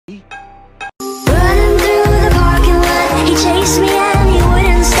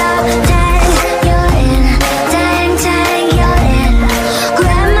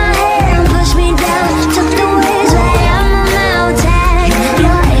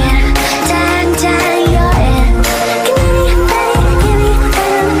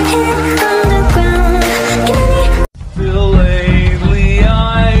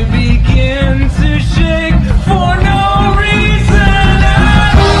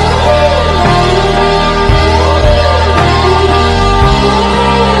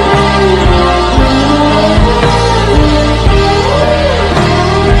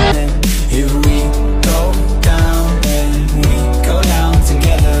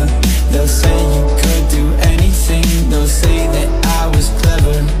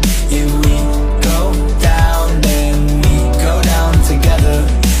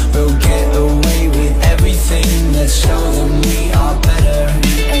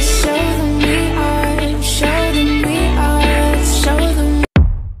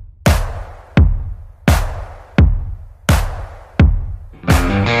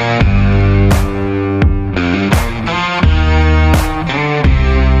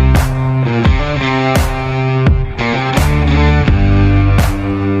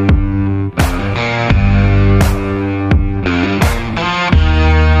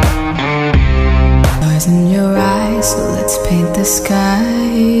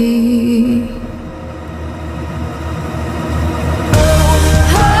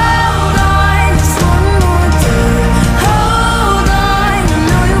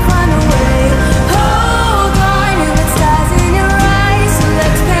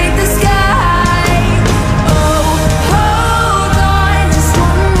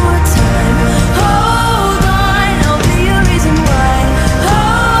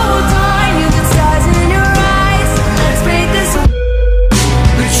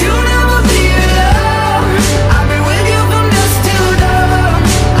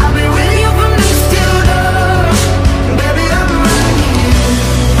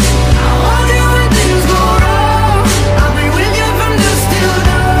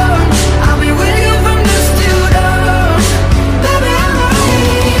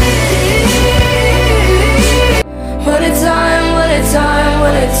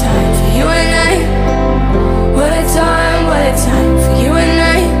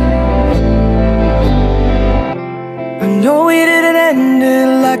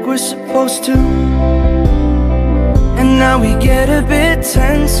We're supposed to, and now we get a bit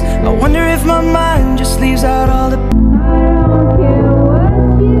tense. I wonder if my mind just leaves out all the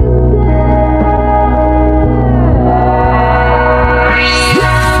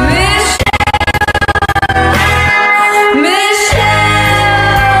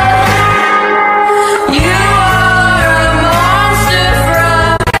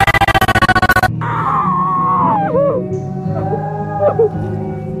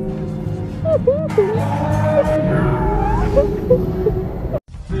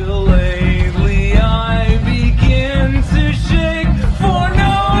lately I begin to shake for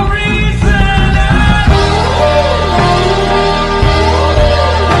no reason at all.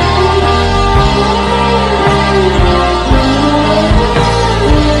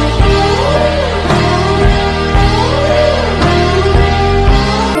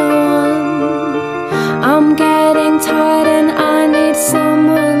 I'm getting tired and I need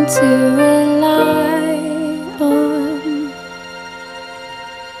someone to rely on.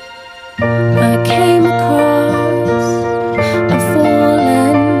 I came across a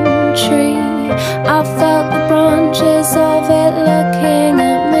fallen tree. I felt the branches of it looking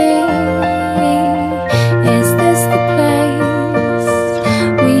at me. Is this the place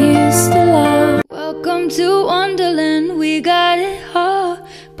we used to love? Welcome to Wonderland, we got it all.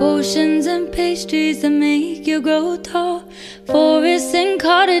 Potions and pastries that make you grow tall. Forests and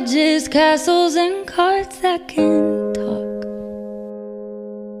cottages, castles and carts that can talk.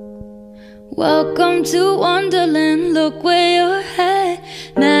 Welcome to Wonderland, look where you're at.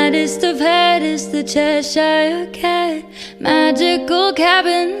 Maddest of head is the Cheshire Cat. Magical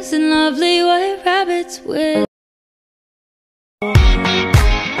cabins and lovely white rabbits with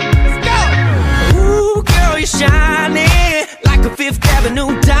Ooh, girl, you're shining like a Fifth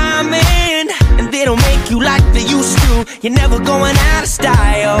Avenue diamond. And they don't make you like they used to. You're never going out of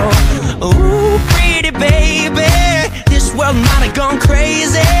style. Ooh, pretty baby, this world might have gone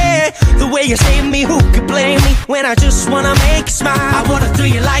crazy. The way you save me, who could blame me when I just wanna make you smile? I wanna do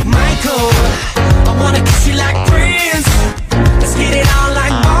you like Michael, I wanna kiss you like Prince. Let's get it on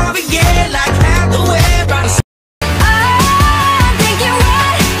like Marvin Gaye, like Hathaway.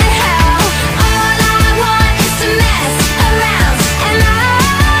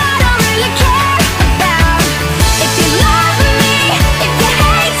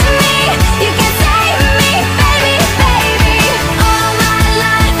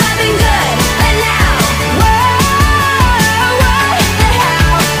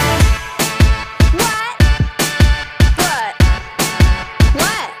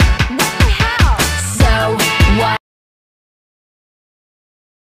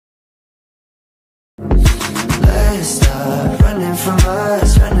 Let's stop running from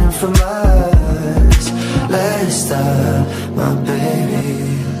us, running from us. Let's stop, my baby.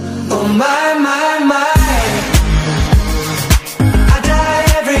 Oh my, my, my. I die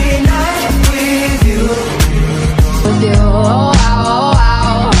every night with you. With you, oh, wow,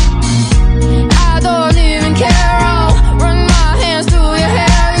 wow. I don't even care, I'll run my hands through your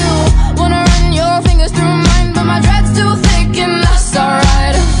hair. You wanna run your fingers through mine, but my dread's too thick and that's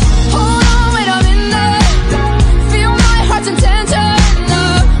alright. Hold on, wait a minute. Feel my heart's intention.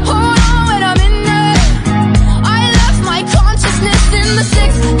 Hold on, wait a minute. I left my consciousness in the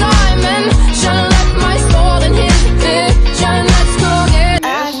sixth dimension. Left my soul in his vision. Let's go get it. I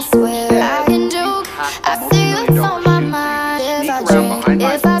swear I can joke. I see what's on my mind. If I drink,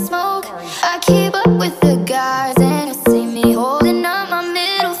 if I smoke, I keep up with the guys. And you see me holding up my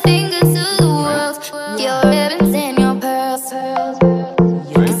middle finger to the world. Your ribbons and your pearls.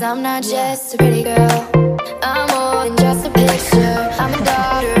 Cause I'm not just a pretty girl, I'm more than just a picture. I'm a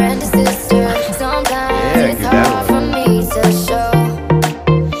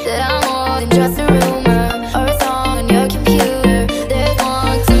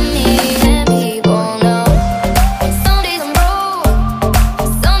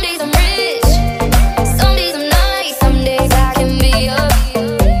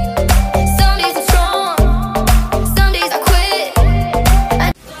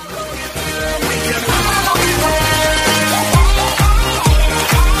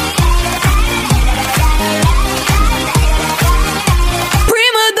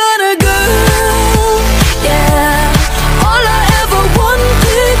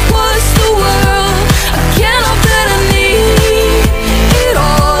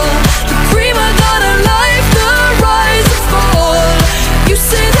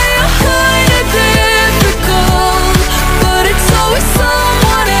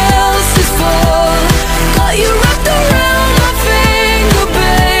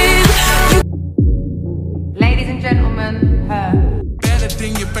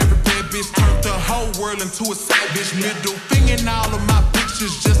to a savage. Middle finger in all of my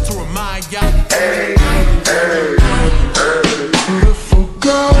pictures just to remind y'all. Beautiful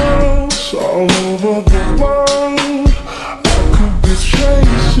girls all over the world. I could be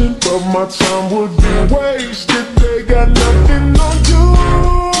chasing, but my time would be wasted. They got nothing on you,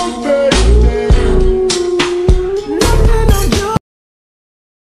 baby. Nothing on you.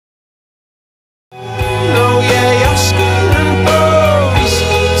 No, yeah, your skin and bones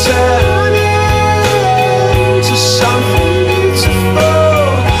turn into something beautiful.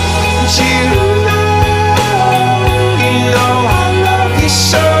 And you know I love you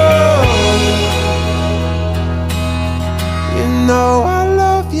so. You know I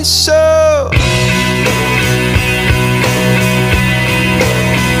love you so.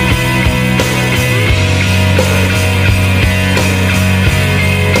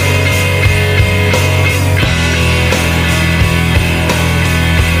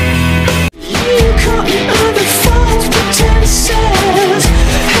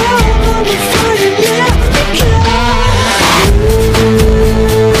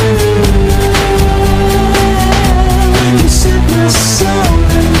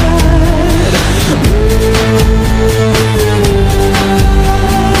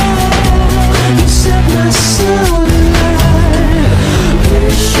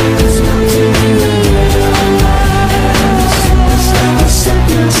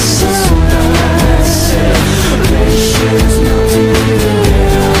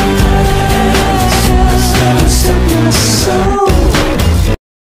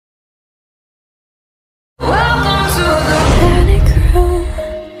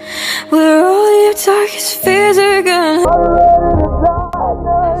 Darkest fears are gone.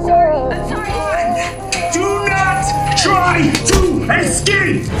 I'm sorry. Do not try to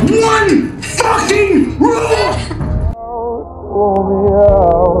escape one fucking rule!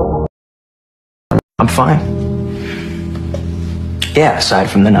 I'm fine. Yeah, aside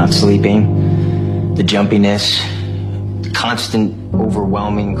from the not sleeping, the jumpiness, the constant,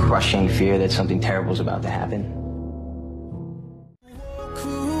 overwhelming, crushing fear that something terrible is about to happen.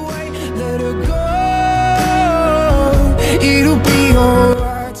 Let her go. It'll be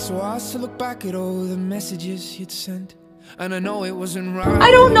alright. So I still look back at all the messages you'd sent, and I know it wasn't right.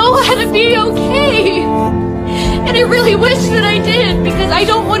 I don't know how to be okay, and I really wish that I did, because I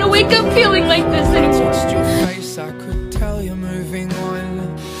don't want to wake up feeling like this anymore. I touched your face, I could tell you're moving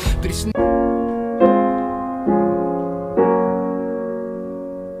on, but it's not.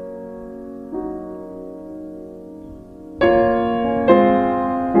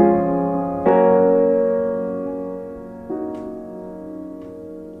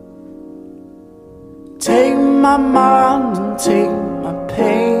 Take my mind and take my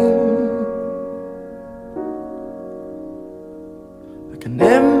pain, like an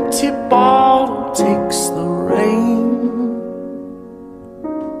empty bottle takes the rain.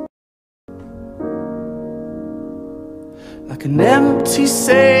 Like an empty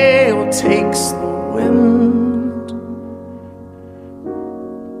sail takes the wind.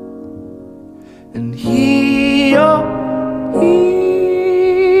 And here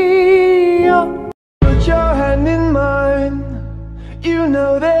put your hand in mine. You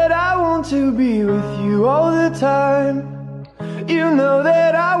know that I want to be with you all the time. You know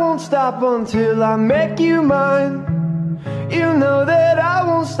that I won't stop until I make you mine. You know that I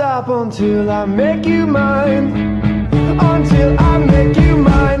won't stop until I make you mine. Until I make you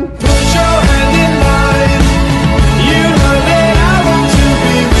mine. Put your hand in mine. You know that I want to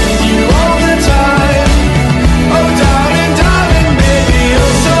be with you all the time. Oh darling, darling, baby,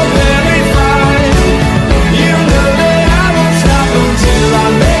 you're so very fine. You know that I won't stop until I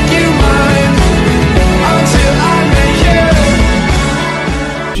make you mine. Until I make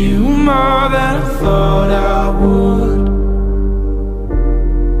you more than I thought I would.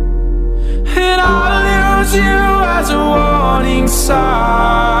 And I'll use you as a warning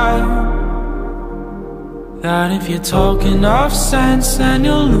sign, that if you're talking of sense, then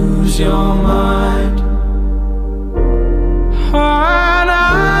you'll lose your mind. And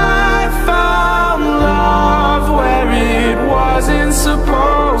I found love where it wasn't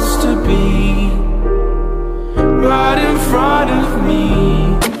supposed to be, right in front of me.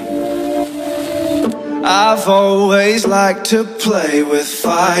 I've always liked to play with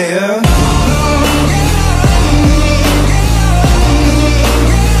fire.